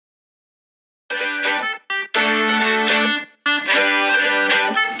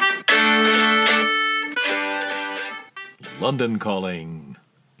London calling.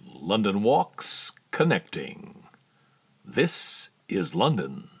 London walks connecting. This is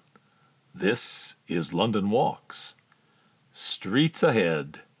London. This is London walks. Streets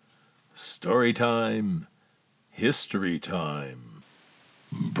ahead. Story time. History time.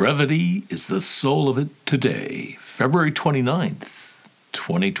 Brevity is the soul of it today, February 29th,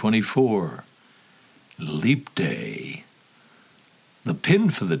 2024. Leap Day. The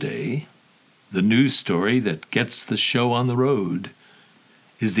pin for the day, the news story that gets the show on the road,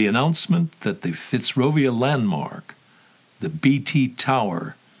 is the announcement that the Fitzrovia landmark, the BT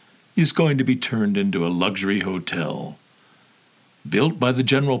Tower, is going to be turned into a luxury hotel. Built by the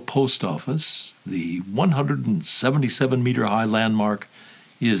General Post Office, the 177-meter-high landmark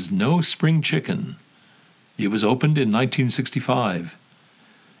is no spring chicken. It was opened in 1965.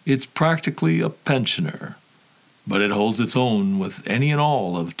 It's practically a pensioner, but it holds its own with any and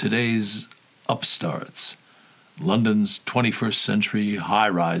all of today's upstarts, London's 21st century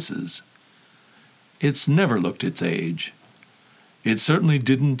high-rises. It's never looked its age. It certainly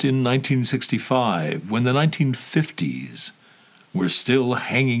didn't in 1965, when the 1950s were still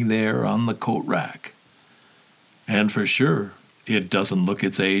hanging there on the coat rack. And for sure, it doesn't look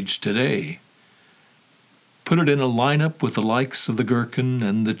its age today. Put it in a lineup with the likes of the Gherkin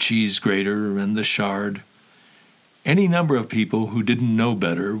and the Cheese Grater and the Shard. Any number of people who didn't know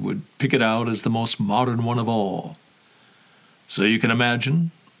better would pick it out as the most modern one of all. So you can imagine,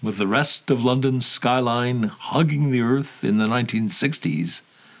 with the rest of London's skyline hugging the earth in the 1960s,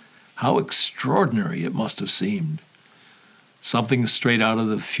 how extraordinary it must have seemed. Something straight out of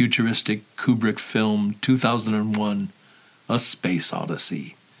the futuristic Kubrick film 2001, A Space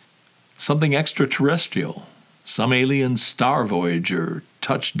Odyssey. Something extraterrestrial. Some alien star voyager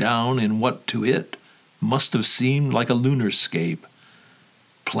touched down in what to it must have seemed like a lunarscape.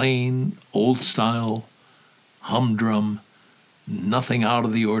 Plain, old-style, humdrum, nothing out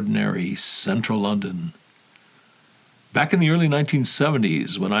of the ordinary central London. Back in the early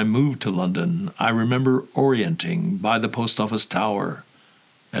 1970s, when I moved to London, I remember orienting by the Post Office Tower,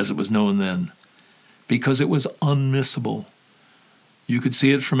 as it was known then, because it was unmissable. You could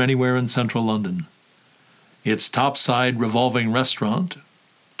see it from anywhere in central London. Its topside revolving restaurant,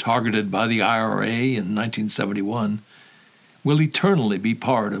 targeted by the IRA in 1971, will eternally be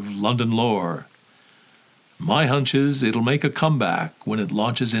part of London lore. My hunch is it'll make a comeback when it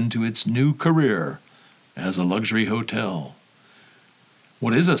launches into its new career as a luxury hotel.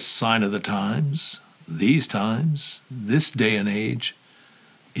 What is a sign of the times, these times, this day and age,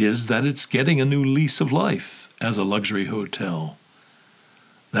 is that it's getting a new lease of life as a luxury hotel.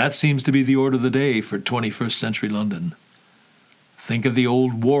 That seems to be the order of the day for 21st century London. Think of the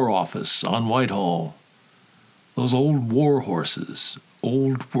old War Office on Whitehall. Those old war horses,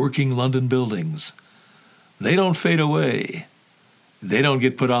 old working London buildings. They don't fade away. They don't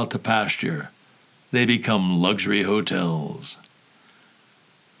get put out to pasture. They become luxury hotels.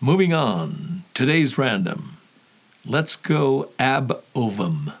 Moving on, today's random. Let's go ab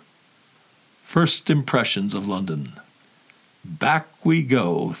ovum. First impressions of London. Back we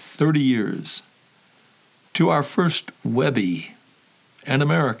go 30 years. To our first Webby, an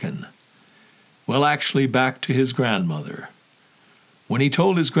American. Well, actually back to his grandmother. When he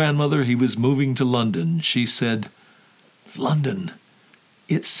told his grandmother he was moving to London, she said, "London,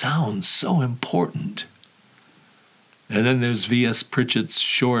 it sounds so important." And then there's V.S. Pritchett's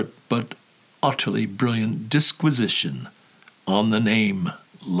short but utterly brilliant disquisition on the name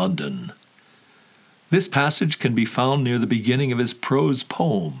London. This passage can be found near the beginning of his prose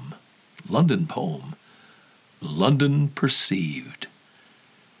poem, London poem, London Perceived,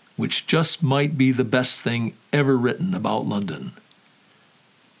 which just might be the best thing ever written about London.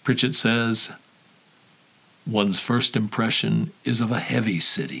 Pritchett says, "One's first impression is of a heavy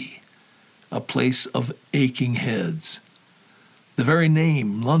city, a place of aching heads. The very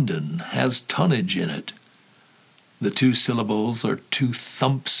name, London, has tonnage in it. The two syllables are two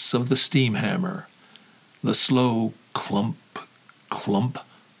thumps of the steam hammer, the slow clump, clump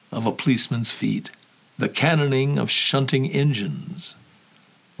of a policeman's feet, the cannoning of shunting engines,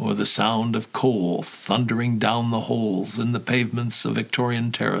 or the sound of coal thundering down the holes in the pavements of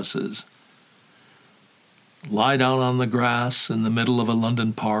Victorian terraces. Lie down on the grass in the middle of a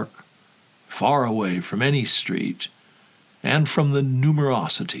London park, far away from any street and from the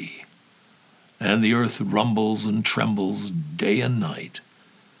numerosity, and the earth rumbles and trembles day and night.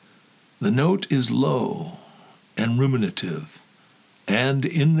 The note is low and ruminative, and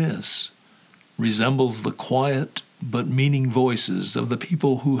in this resembles the quiet but meaning voices of the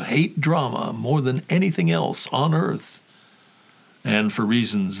people who hate drama more than anything else on earth, and for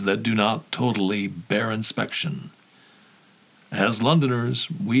reasons that do not totally bear inspection. As Londoners,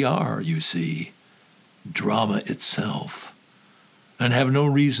 we are, you see, drama itself, and have no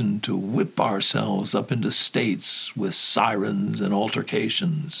reason to whip ourselves up into states with sirens and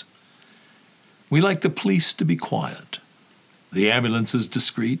altercations. We like the police to be quiet, the ambulances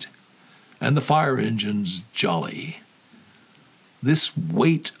discreet, and the fire engines jolly. This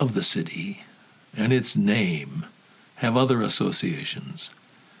weight of the city and its name have other associations,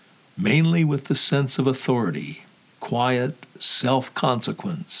 mainly with the sense of authority, quiet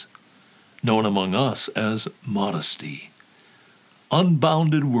self-consequence, known among us as modesty,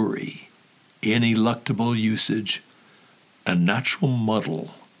 unbounded worry, ineluctable usage, and natural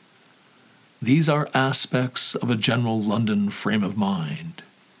muddle. These are aspects of a general London frame of mind.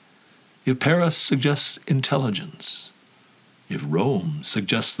 If Paris suggests intelligence, if Rome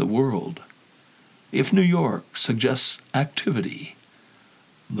suggests the world, if New York suggests activity,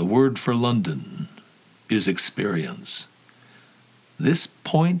 the word for London is experience. This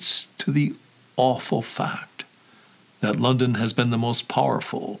points to the awful fact that London has been the most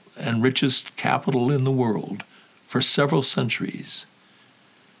powerful and richest capital in the world for several centuries.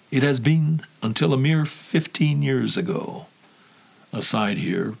 It has been until a mere 15 years ago. Aside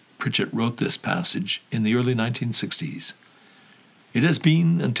here, Pritchett wrote this passage in the early 1960s. It has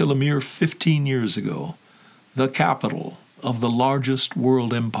been until a mere 15 years ago the capital of the largest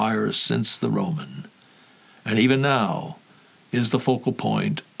world empire since the Roman, and even now is the focal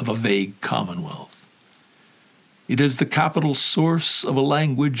point of a vague commonwealth. It is the capital source of a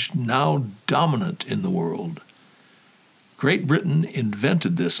language now dominant in the world. Great Britain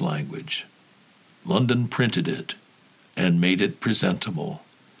invented this language. London printed it and made it presentable.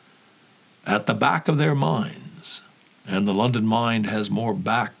 At the back of their minds, and the London mind has more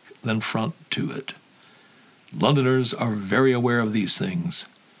back than front to it, Londoners are very aware of these things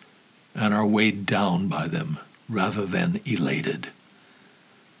and are weighed down by them rather than elated.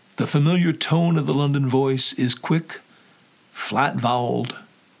 The familiar tone of the London voice is quick, flat-voweled,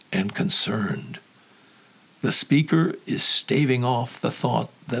 and concerned. The speaker is staving off the thought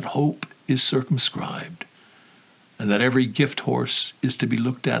that hope is circumscribed, and that every gift horse is to be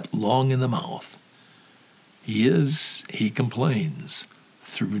looked at long in the mouth. He is, he complains,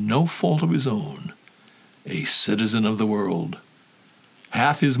 through no fault of his own, a citizen of the world.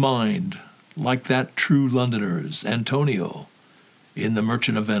 Half his mind, like that true Londoner's, Antonio, in The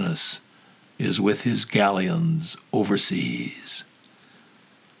Merchant of Venice, is with his galleons overseas.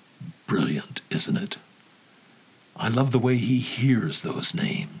 Brilliant, isn't it? I love the way he hears those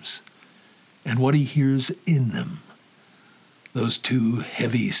names, and what he hears in them. Those two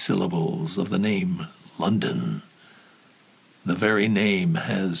heavy syllables of the name London. The very name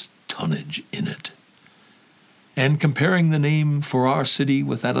has tonnage in it. And comparing the name for our city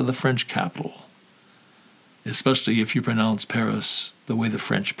with that of the French capital, especially if you pronounce Paris the way the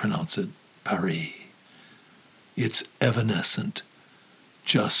French pronounce it, Paris. It's evanescent,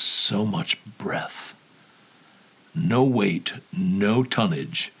 just so much breath. No weight, no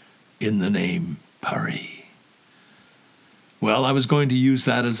tonnage in the name Paris. Well, I was going to use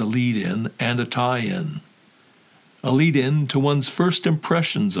that as a lead-in and a tie-in. A lead-in to one's first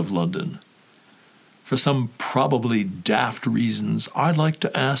impressions of London. For some probably daft reasons, I like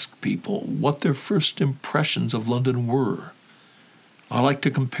to ask people what their first impressions of London were. I like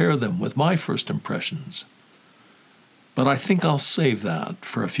to compare them with my first impressions. But I think I'll save that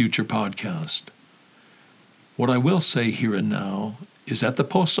for a future podcast. What I will say here and now is at the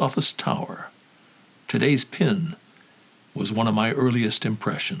post office tower, today's pin was one of my earliest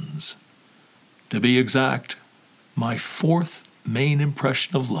impressions. To be exact, my fourth main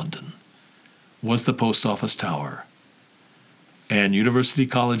impression of London was the post office tower. And University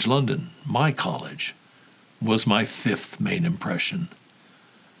College London, my college, was my fifth main impression.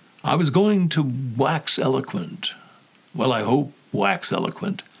 I was going to wax eloquent, well, I hope wax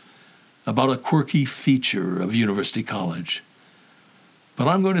eloquent, about a quirky feature of University College. But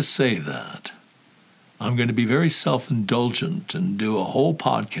I'm going to say that. I'm going to be very self-indulgent and do a whole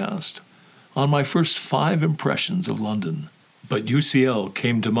podcast on my first 5 impressions of London. But UCL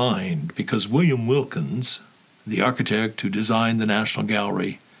came to mind because William Wilkins, the architect who designed the National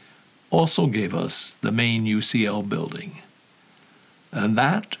Gallery, also gave us the main UCL building. And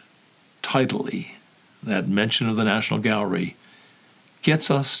that, tidily, that mention of the National Gallery, gets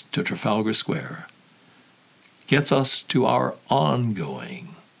us to Trafalgar Square, gets us to our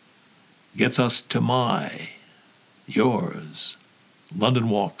ongoing, gets us to my, yours, London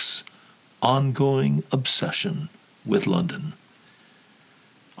Walk's ongoing obsession with London.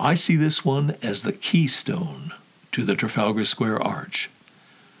 I see this one as the keystone to the Trafalgar Square arch.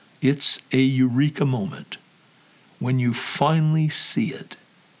 It's a eureka moment, when you finally see it,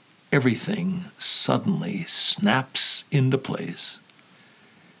 everything suddenly snaps into place.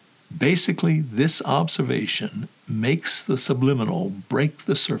 Basically, this observation makes the subliminal break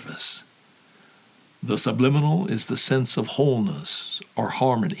the surface. The subliminal is the sense of wholeness or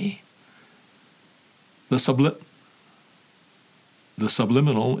harmony. The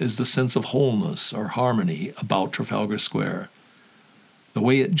subliminal is the sense of wholeness or harmony about Trafalgar Square, the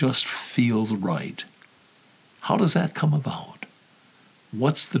way it just feels right. How does that come about?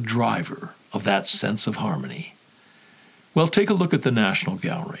 What's the driver of that sense of harmony? Well, take a look at the National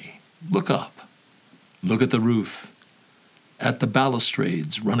Gallery. Look up. Look at the roof, at the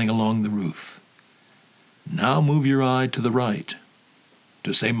balustrades running along the roof. Now move your eye to the right,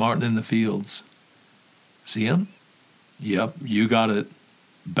 to St. Martin in the Fields. See them? Yep, you got it.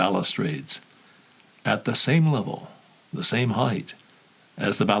 Balustrades. At the same level, the same height,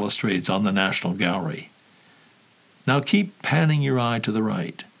 as the balustrades on the National Gallery. Now keep panning your eye to the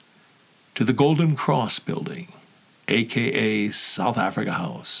right, to the Golden Cross building, a.k.a. South Africa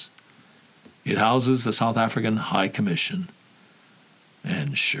House. It houses the South African High Commission.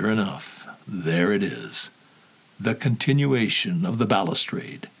 And sure enough, there it is, the continuation of the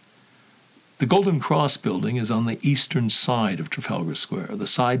balustrade. The Golden Cross building is on the eastern side of Trafalgar Square, the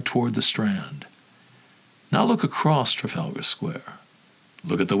side toward the Strand. Now look across Trafalgar Square.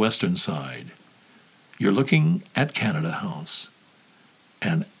 Look at the western side. You're looking at Canada House.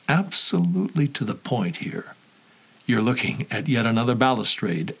 And absolutely to the point here, you're looking at yet another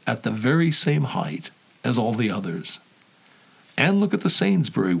balustrade at the very same height as all the others. And look at the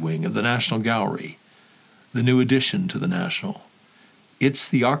Sainsbury wing of the National Gallery, the new addition to the National. It's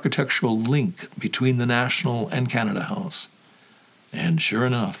the architectural link between the National and Canada House. And sure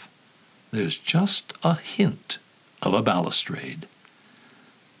enough, there's just a hint of a balustrade.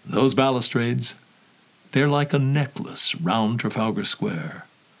 Those balustrades, they're like a necklace round Trafalgar Square.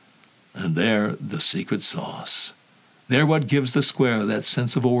 And they're the secret sauce. They're what gives the square that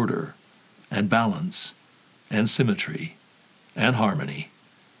sense of order and balance and symmetry and harmony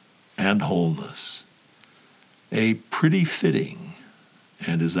and wholeness. A pretty fitting,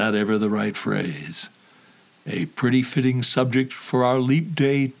 and is that ever the right phrase, a pretty fitting subject for our Leap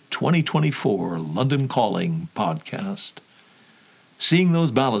Day 2024 London Calling podcast. Seeing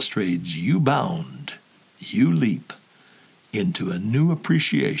those balustrades, you bound, you leap into a new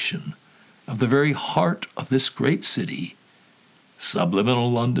appreciation of the very heart of this great city. Subliminal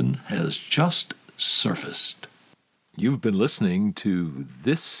London has just surfaced. You've been listening to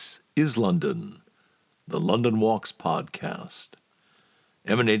This is London, the London Walks podcast,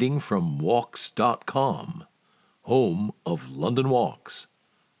 emanating from walks.com, home of London Walks,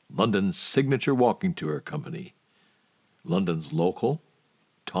 London's signature walking tour company, London's local,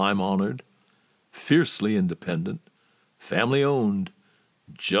 time-honored, fiercely independent, family-owned,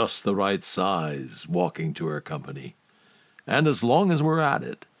 just the right size walking tour company. And as long as we're at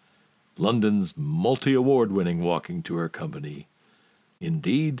it, London's multi-award-winning walking tour company.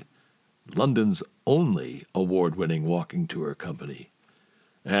 Indeed, London's only award-winning walking tour company.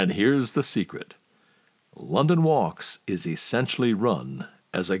 And here's the secret. London Walks is essentially run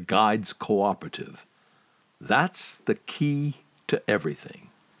as a guides cooperative. That's the key to everything.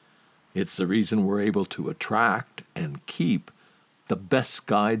 It's the reason we're able to attract and keep the best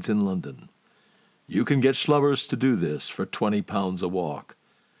guides in London. You can get schlubbers to do this for £20 a walk,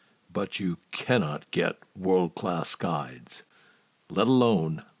 but you cannot get world-class guides, let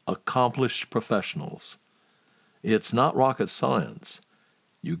alone accomplished professionals. It's not rocket science.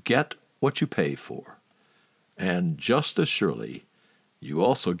 You get what you pay for. And just as surely, you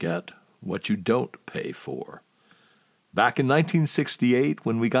also get what you don't pay for. Back in 1968,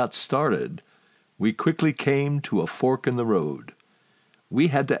 when we got started, we quickly came to a fork in the road. We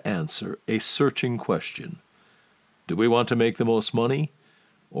had to answer a searching question. Do we want to make the most money,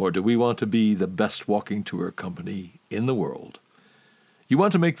 or do we want to be the best walking tour company in the world? You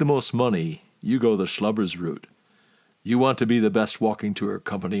want to make the most money, you go the schlubbers route. You want to be the best walking tour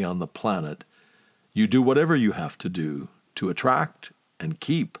company on the planet, you do whatever you have to do to attract and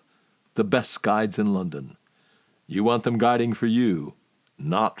keep the best guides in London. You want them guiding for you,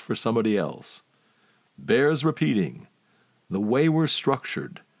 not for somebody else. Bears repeating, the way we're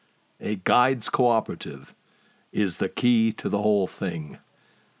structured, a guides cooperative, is the key to the whole thing.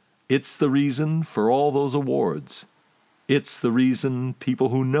 It's the reason for all those awards. It's the reason people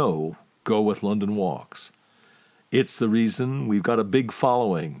who know go with London Walks. It's the reason we've got a big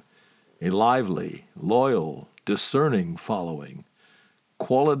following, a lively, loyal, discerning following.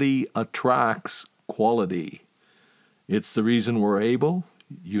 Quality attracts quality. It's the reason we're able,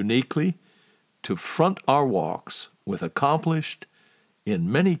 uniquely, to front our walks with accomplished,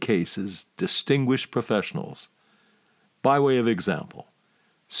 in many cases distinguished professionals. By way of example,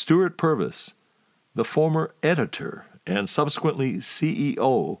 Stuart Purvis, the former editor and subsequently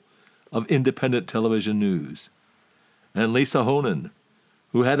CEO of Independent Television News, and Lisa Honan,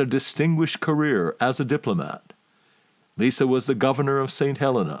 who had a distinguished career as a diplomat. Lisa was the governor of St.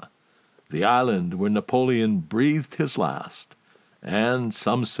 Helena, the island where Napoleon breathed his last, and,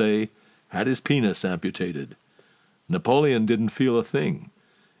 some say, had his penis amputated. Napoleon didn't feel a thing,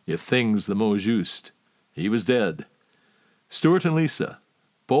 if thing's the mot juste. He was dead. Stuart and Lisa,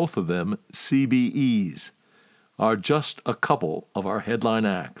 both of them CBEs, are just a couple of our headline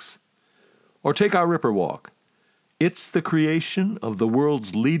acts. Or take our Ripper Walk. It's the creation of the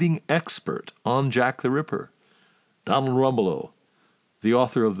world's leading expert on Jack the Ripper, Donald Rumbelow, the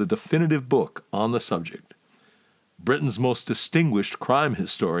author of the definitive book on the subject. Britain's most distinguished crime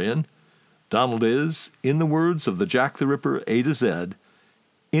historian, Donald is, in the words of the Jack the Ripper A to Z,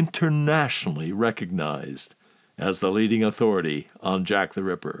 internationally recognized as the leading authority on Jack the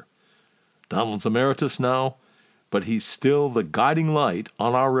Ripper. Donald's emeritus now, but he's still the guiding light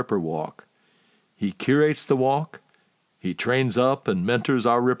on our Ripper Walk. He curates the walk, he trains up and mentors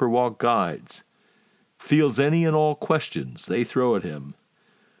our Ripper Walk guides, fields any and all questions they throw at him.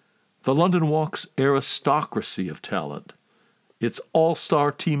 The London Walk's aristocracy of talent, its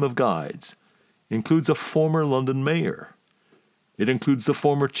all-star team of guides, includes a former London mayor. It includes the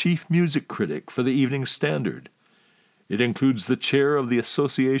former chief music critic for the Evening Standard. It includes the chair of the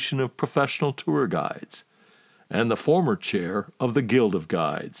Association of Professional Tour Guides and the former chair of the Guild of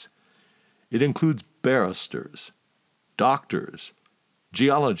Guides. It includes barristers, doctors,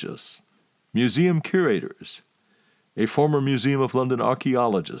 geologists, museum curators, a former Museum of London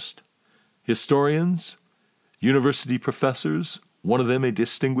archaeologist, historians, university professors, one of them a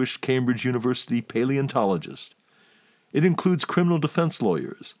distinguished Cambridge University paleontologist. It includes criminal defense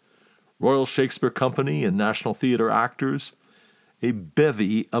lawyers, Royal Shakespeare Company and National Theatre actors, a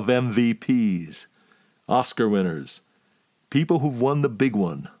bevy of MVPs, Oscar winners, people who've won the big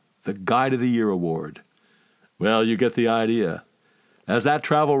one, the Guide of the Year award. Well, you get the idea. As that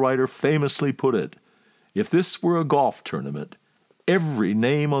travel writer famously put it, if this were a golf tournament, every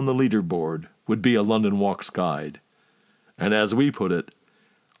name on the leaderboard would be a London Walks guide. And as we put it,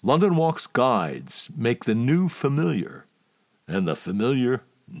 London Walks guides make the new familiar, and the familiar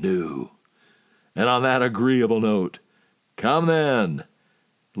new. And on that agreeable note, come then,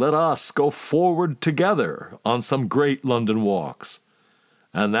 let us go forward together on some great London walks.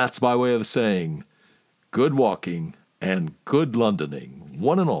 And that's by way of saying, good walking and good Londoning,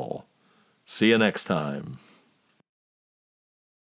 one and all. See you next time.